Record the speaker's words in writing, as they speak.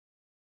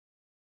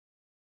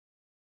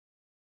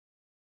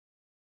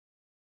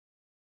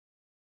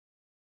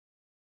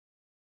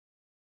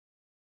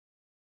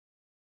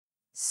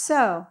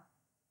So,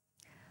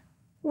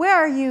 where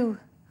are you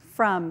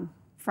from?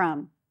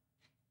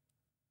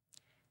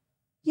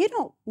 You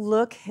don't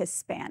look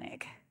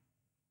Hispanic.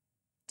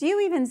 Do you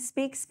even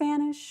speak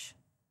Spanish?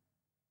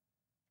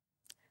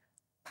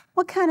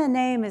 What kind of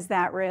name is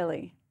that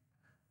really?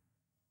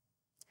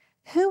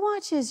 Who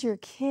watches your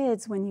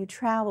kids when you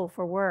travel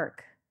for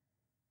work?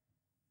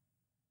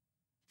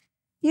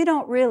 You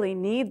don't really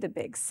need the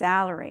big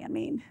salary. I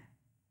mean,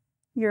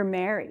 you're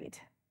married.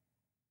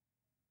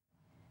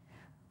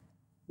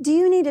 Do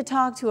you need to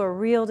talk to a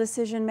real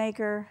decision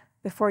maker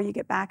before you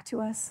get back to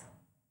us?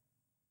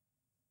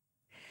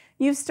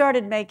 You've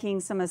started making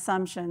some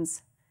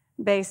assumptions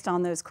based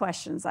on those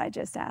questions I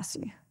just asked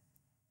you.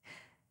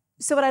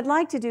 So what I'd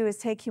like to do is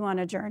take you on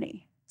a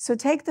journey. So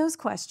take those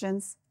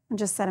questions and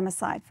just set them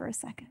aside for a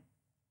second.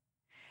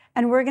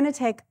 And we're going to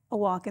take a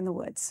walk in the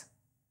woods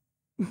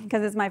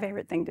because it's my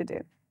favorite thing to do.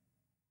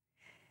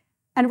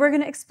 And we're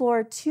going to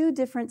explore two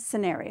different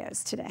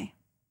scenarios today.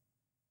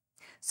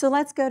 So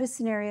let's go to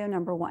scenario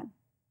number 1.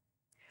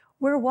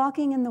 We're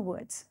walking in the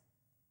woods,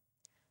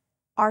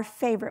 our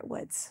favorite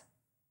woods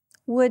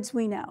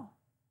we know.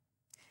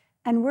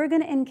 And we're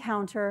going to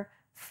encounter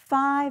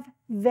 5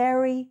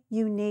 very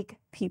unique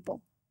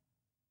people.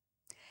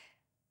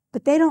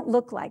 But they don't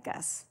look like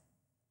us,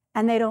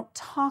 and they don't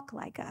talk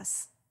like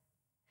us,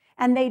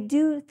 and they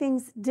do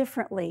things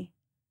differently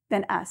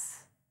than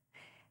us.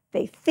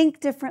 They think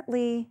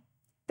differently,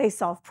 they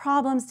solve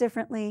problems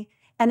differently,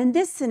 and in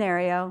this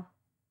scenario,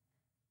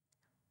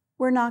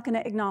 we're not going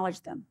to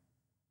acknowledge them.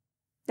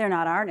 They're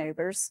not our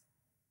neighbors.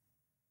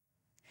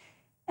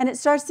 And it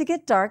starts to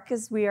get dark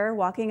as we are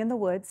walking in the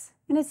woods,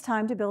 and it's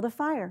time to build a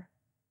fire.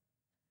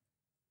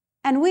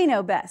 And we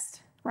know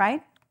best,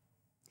 right?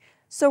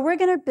 So we're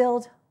going to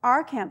build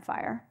our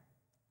campfire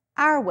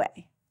our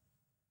way,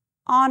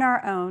 on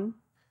our own,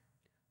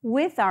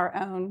 with our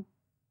own,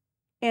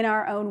 in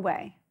our own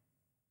way,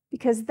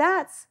 because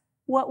that's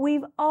what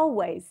we've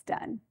always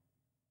done.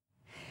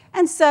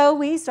 And so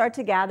we start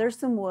to gather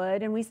some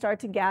wood and we start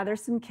to gather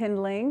some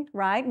kindling,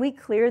 right? We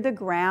clear the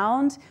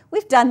ground.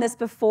 We've done this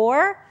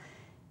before,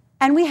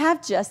 and we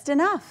have just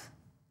enough.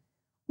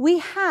 We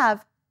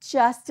have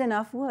just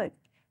enough wood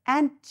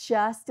and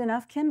just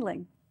enough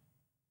kindling.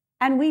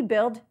 And we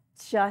build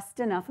just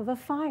enough of a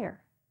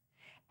fire.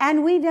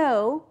 And we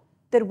know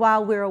that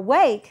while we're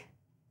awake,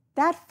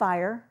 that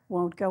fire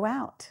won't go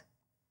out.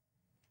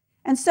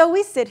 And so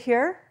we sit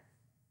here,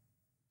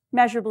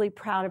 measurably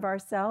proud of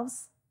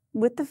ourselves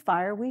with the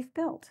fire we've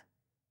built.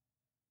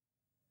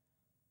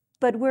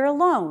 But we're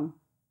alone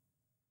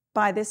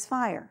by this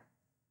fire.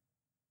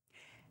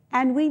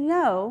 And we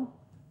know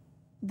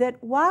that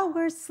while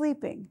we're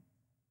sleeping,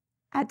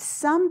 at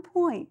some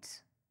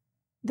point,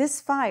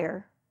 this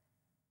fire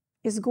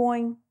is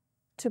going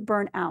to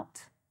burn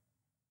out.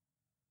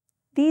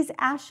 These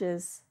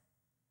ashes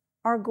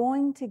are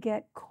going to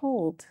get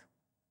cold,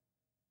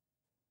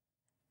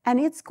 and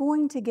it's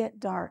going to get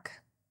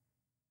dark.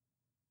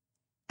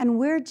 And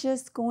we're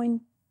just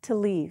going to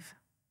leave.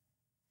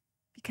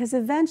 Because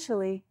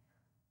eventually,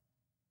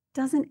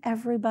 doesn't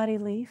everybody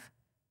leave?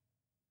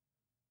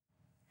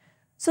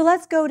 So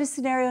let's go to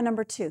scenario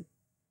number 2.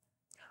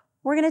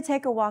 We're going to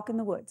take a walk in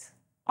the woods,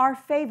 our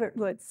favorite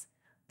woods,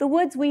 the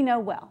woods we know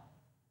well.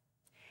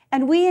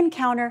 And we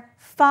encounter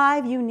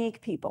 5 unique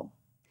people.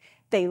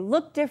 They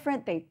look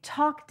different, they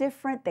talk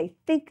different, they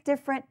think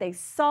different, they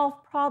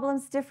solve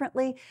problems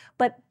differently,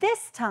 but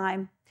this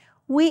time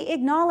we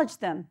acknowledge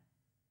them.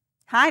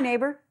 Hi,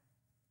 neighbor.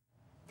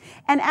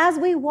 And as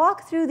we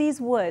walk through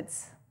these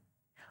woods,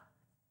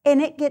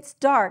 and it gets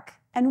dark,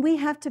 and we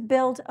have to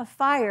build a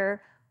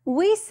fire,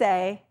 we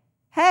say,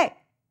 hey,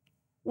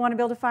 want to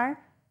build a fire?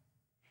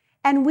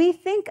 And we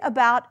think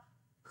about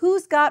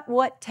who's got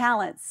what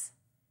talents,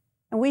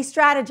 and we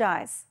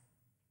strategize,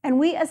 and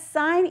we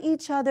assign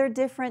each other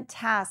different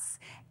tasks,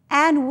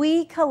 and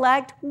we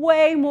collect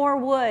way more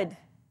wood.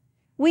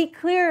 We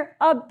clear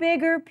a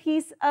bigger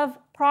piece of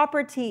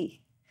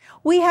property.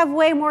 We have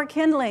way more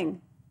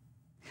kindling.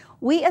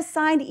 We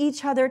assigned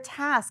each other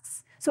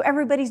tasks, so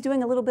everybody's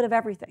doing a little bit of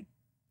everything.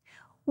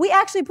 We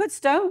actually put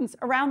stones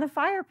around the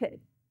fire pit,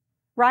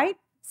 right?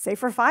 Safe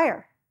for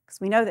fire, because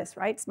we know this,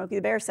 right? Smokey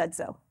the Bear said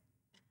so,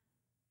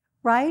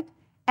 right?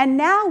 And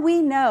now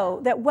we know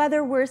that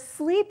whether we're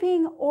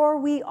sleeping or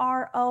we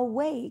are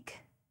awake,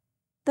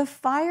 the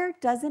fire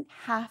doesn't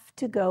have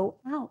to go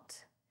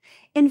out.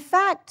 In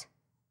fact,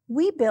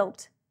 we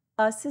built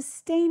a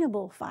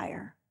sustainable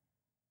fire.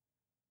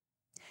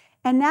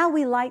 And now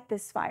we light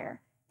this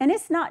fire, and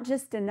it's not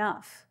just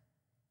enough.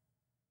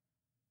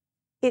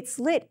 It's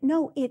lit.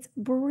 No, it's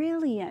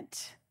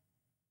brilliant.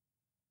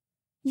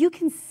 You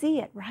can see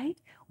it, right?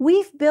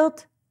 We've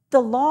built the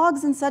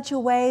logs in such a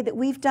way that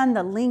we've done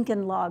the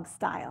Lincoln log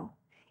style.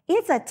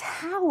 It's a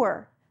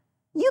tower.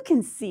 You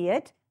can see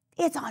it.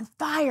 It's on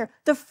fire.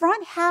 The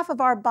front half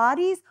of our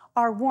bodies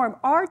are warm.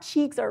 Our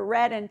cheeks are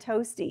red and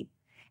toasty.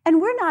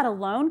 And we're not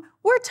alone.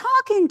 We're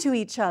talking to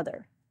each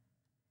other.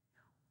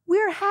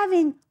 We're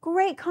having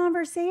great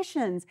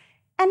conversations.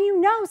 And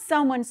you know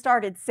someone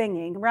started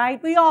singing,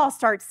 right? We all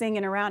start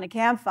singing around a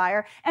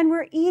campfire, and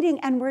we're eating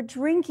and we're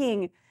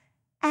drinking,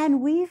 and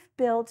we've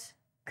built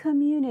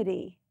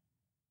community.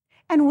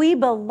 And we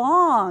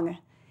belong,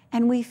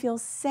 and we feel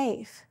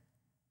safe.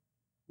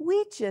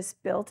 We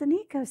just built an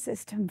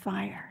ecosystem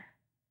fire.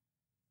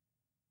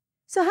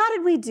 So how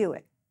did we do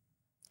it?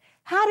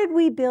 How did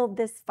we build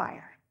this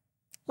fire?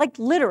 Like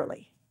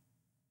literally.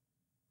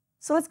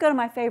 So let's go to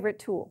my favorite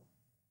tool,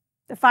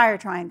 the fire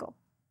triangle.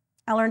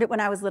 I learned it when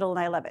I was little and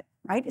I love it,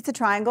 right? It's a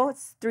triangle,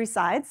 it's 3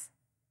 sides.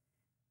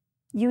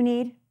 You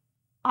need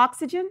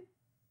oxygen,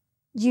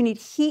 you need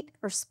heat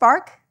or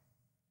spark,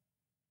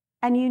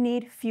 and you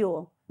need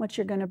fuel, what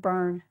you're going to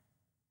burn.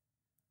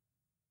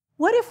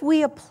 What if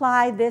we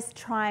apply this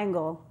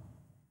triangle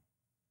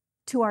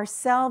to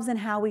ourselves and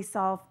how we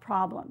solve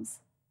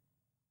problems?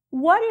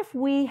 What if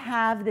we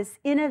have this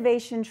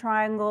innovation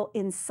triangle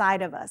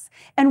inside of us?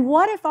 And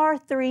what if our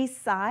 3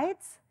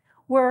 sides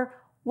were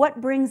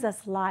what brings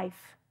us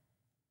life?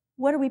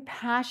 What are we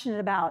passionate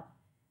about?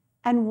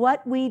 And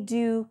what we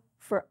do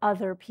for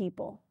other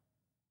people?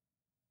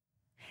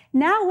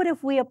 Now, what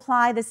if we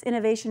apply this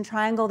innovation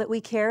triangle that we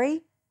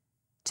carry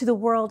to the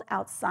world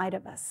outside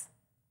of us?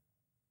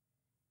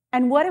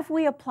 And what if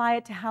we apply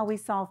it to how we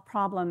solve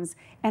problems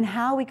and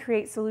how we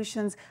create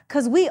solutions?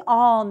 Because we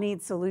all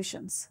need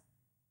solutions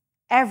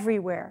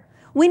everywhere.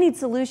 We need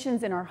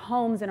solutions in our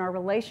homes, in our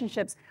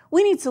relationships.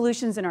 We need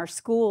solutions in our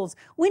schools.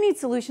 We need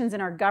solutions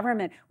in our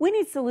government. We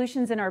need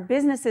solutions in our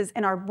businesses,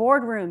 in our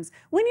boardrooms.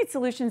 We need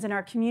solutions in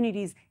our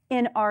communities,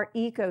 in our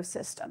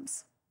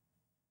ecosystems.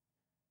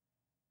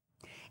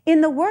 In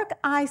the work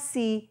I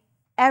see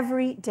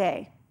every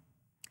day,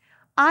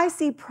 I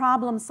see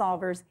problem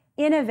solvers,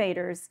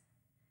 innovators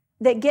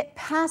that get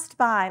passed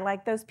by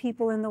like those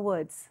people in the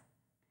woods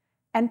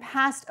and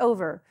passed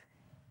over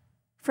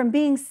from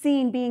being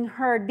seen, being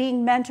heard,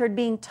 being mentored,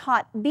 being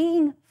taught,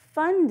 being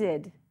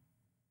funded,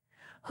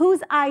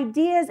 whose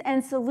ideas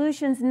and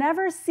solutions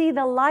never see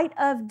the light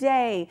of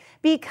day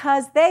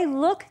because they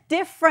look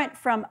different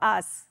from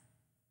us,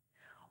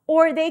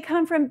 or they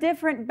come from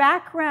different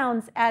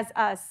backgrounds as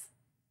us,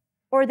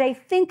 or they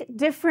think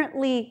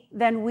differently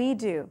than we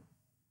do.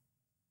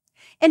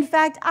 In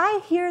fact,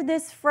 I hear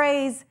this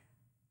phrase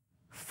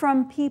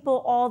from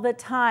people all the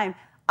time.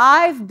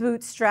 I've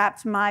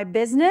bootstrapped my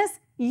business.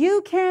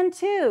 You can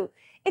too.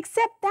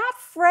 Except that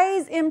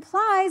phrase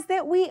implies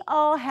that we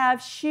all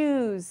have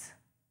shoes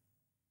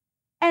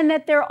and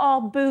that they're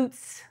all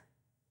boots.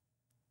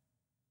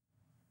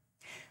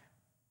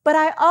 But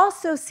I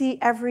also see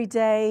every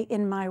day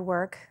in my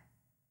work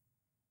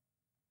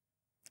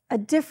a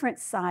different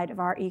side of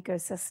our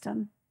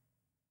ecosystem.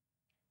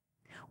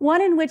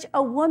 One in which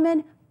a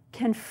woman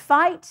can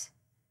fight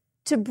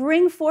to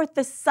bring forth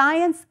the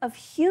science of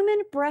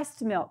human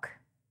breast milk,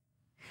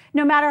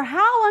 no matter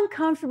how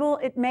uncomfortable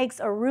it makes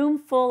a room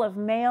full of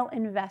male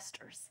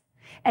investors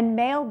and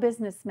male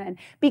businessmen,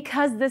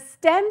 because the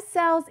stem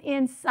cells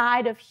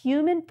inside of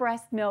human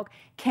breast milk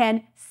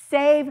can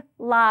save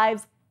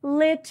lives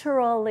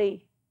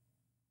literally.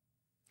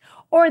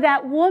 Or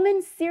that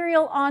woman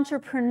serial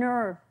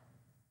entrepreneur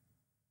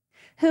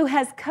who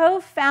has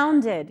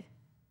co-founded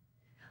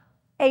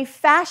a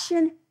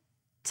fashion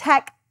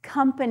tech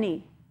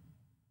company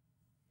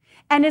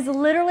and is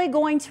literally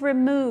going to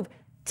remove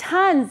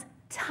tons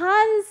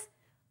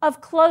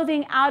of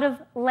clothing out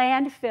of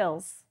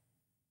landfills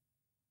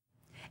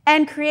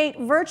and create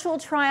virtual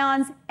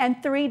try-ons and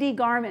 3D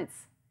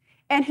garments,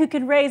 and who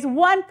could raise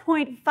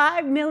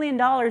 $1.5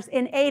 million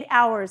in 8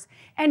 hours.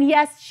 And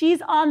yes,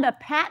 she's on the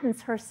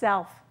patents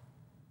herself.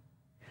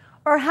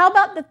 Or how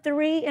about the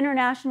 3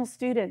 international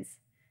students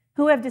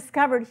who have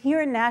discovered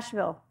here in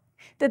Nashville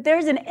that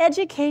there's an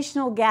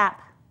educational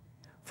gap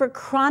for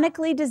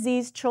chronically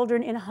diseased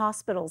children in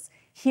hospitals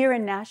here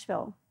in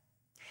Nashville.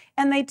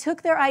 And they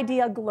took their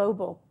idea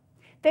global.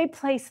 They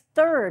placed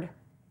 3rd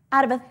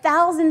out of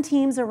 1,000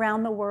 teams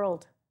around the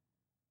world.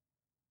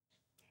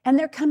 And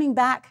they're coming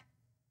back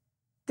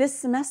this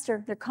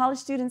semester, they're college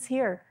students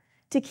here,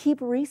 to keep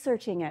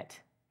researching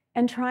it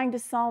and trying to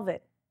solve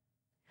it.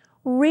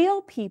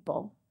 Real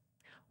people,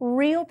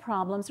 real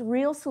problems,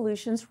 real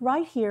solutions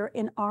right here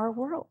in our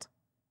world,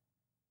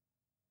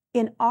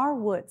 in our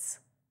woods.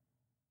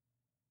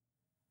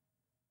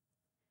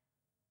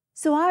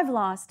 So I've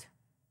lost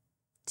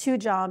 2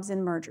 jobs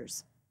in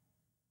mergers.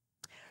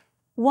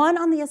 One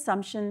on the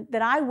assumption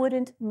that I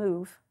wouldn't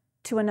move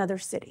to another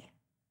city.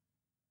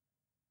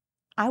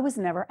 I was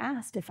never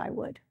asked if I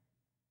would.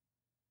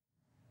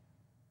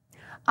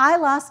 I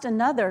lost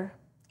another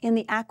in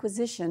the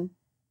acquisition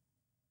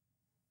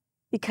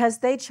because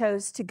they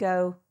chose to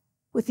go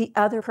with the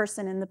other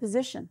person in the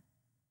position,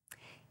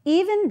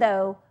 even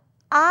though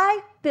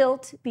I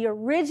built the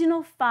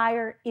original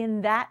fire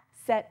in that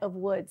set of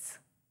woods.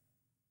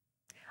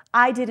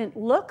 I didn't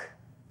look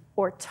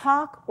or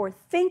talk or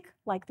think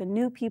like the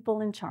new people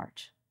in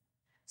charge,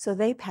 so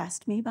they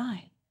passed me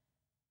by.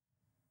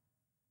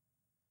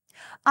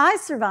 I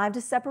survived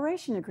a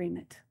separation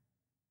agreement.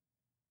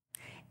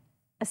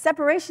 A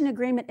separation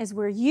agreement is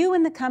where you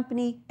and the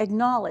company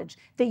acknowledge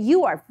that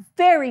you are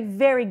very,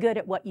 very good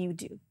at what you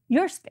do.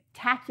 You're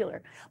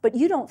spectacular, but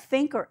you don't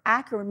think or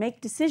act or make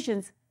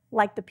decisions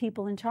like the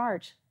people in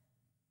charge.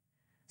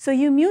 So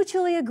you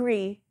mutually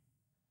agree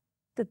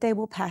that they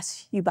will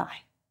pass you by.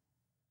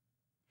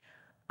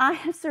 I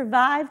have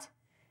survived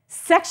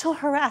sexual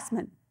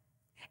harassment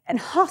and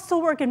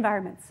hostile work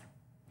environments.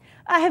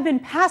 I have been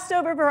passed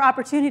over for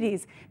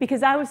opportunities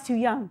because I was too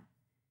young,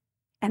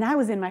 and I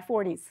was in my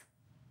 40s.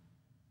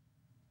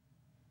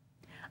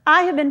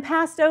 I have been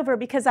passed over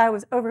because I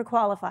was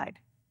overqualified,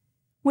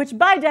 which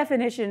by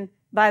definition,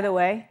 by the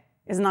way,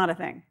 is not a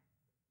thing.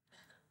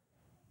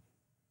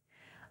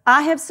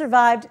 I have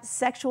survived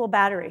sexual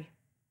battery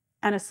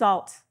and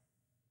assault.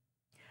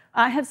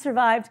 I have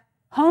survived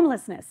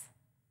homelessness,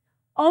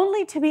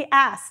 only to be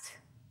asked,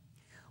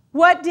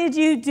 what did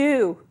you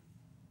do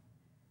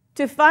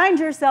to find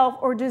yourself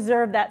or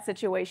deserve that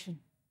situation?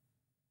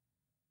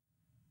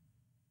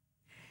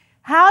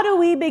 How do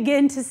we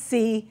begin to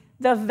see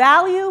the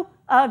value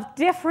of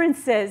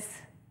differences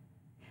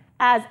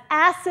as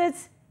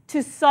assets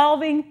to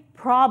solving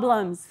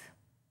problems?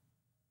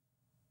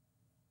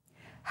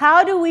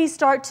 How do we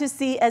start to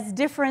see as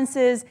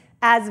differences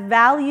as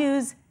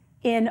values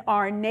in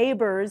our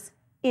neighbors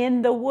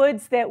in the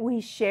woods that we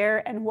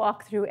share and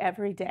walk through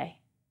every day?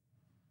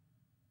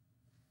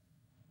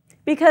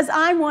 Because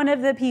I'm one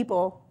of the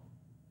people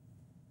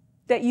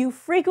that you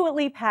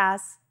frequently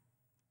pass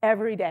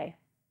every day.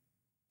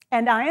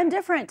 And I am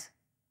different.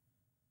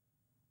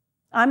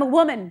 I'm a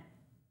woman.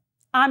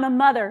 I'm a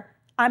mother.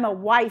 I'm a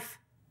wife.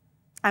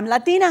 I'm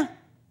Latina.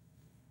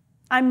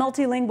 I'm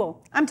multilingual.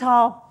 I'm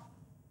tall.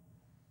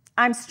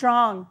 I'm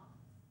strong.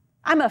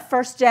 I'm a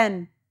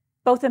first-gen,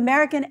 both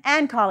American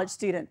and college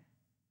student.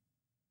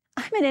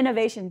 I'm an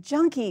innovation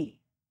junkie.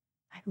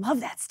 I love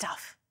that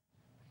stuff.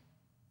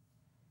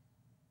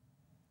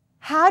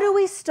 How do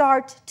we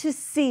start to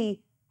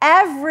see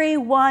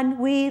everyone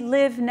we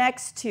live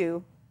next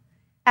to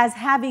as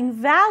having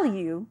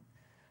value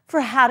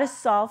for how to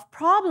solve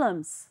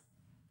problems?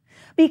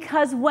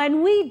 Because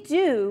when we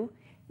do,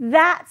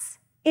 that's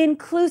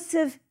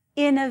inclusive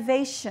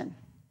innovation.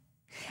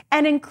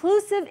 And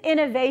inclusive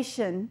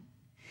innovation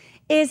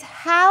is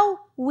how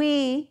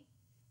we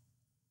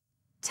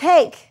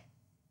take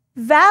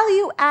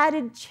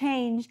value-added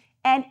change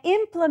and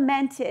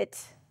implement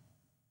it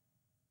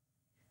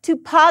to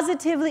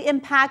positively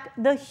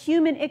impact the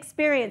human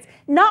experience,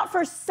 not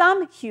for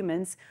some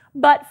humans,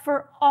 but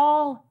for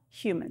all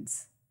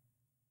humans.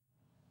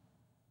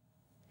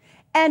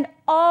 And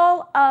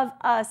all of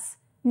us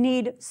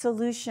need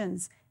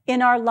solutions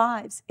in our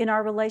lives, in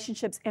our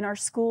relationships, in our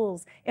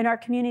schools, in our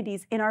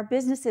communities, in our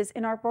businesses,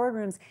 in our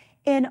boardrooms,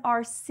 in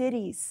our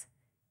cities,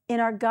 in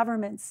our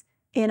governments,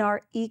 in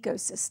our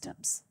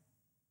ecosystems.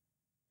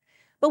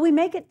 But we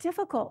make it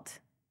difficult.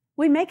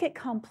 We make it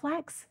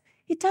complex.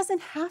 It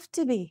doesn't have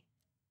to be.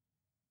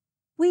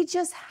 We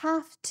just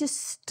have to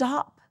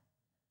stop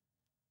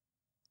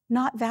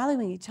not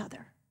valuing each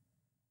other.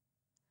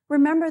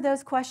 Remember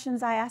those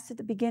questions I asked at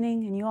the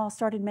beginning and you all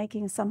started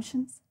making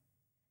assumptions?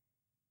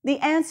 The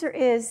answer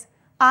is,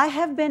 I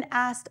have been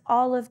asked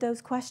all of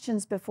those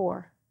questions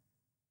before,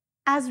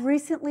 as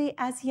recently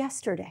as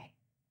yesterday.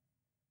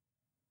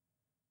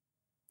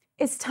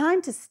 It's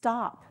time to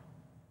stop.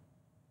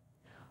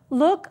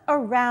 Look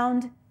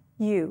around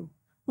you.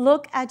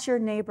 Look at your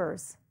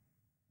neighbors.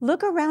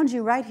 Look around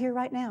you right here,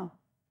 right now.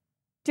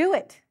 Do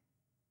it.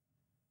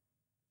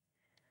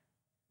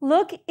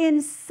 Look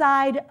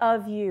inside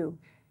of you,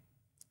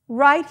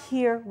 right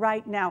here,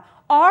 right now.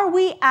 Are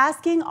we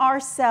asking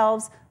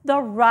ourselves the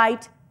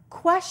right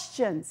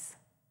questions?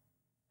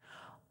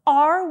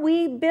 Are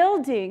we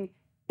building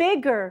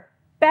bigger,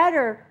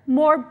 better,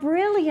 more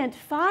brilliant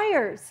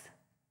fires?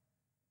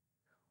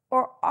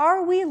 Or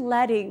are we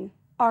letting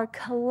our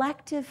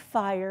collective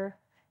fire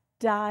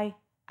die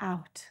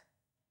out?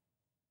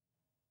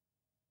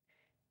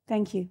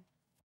 Thank you.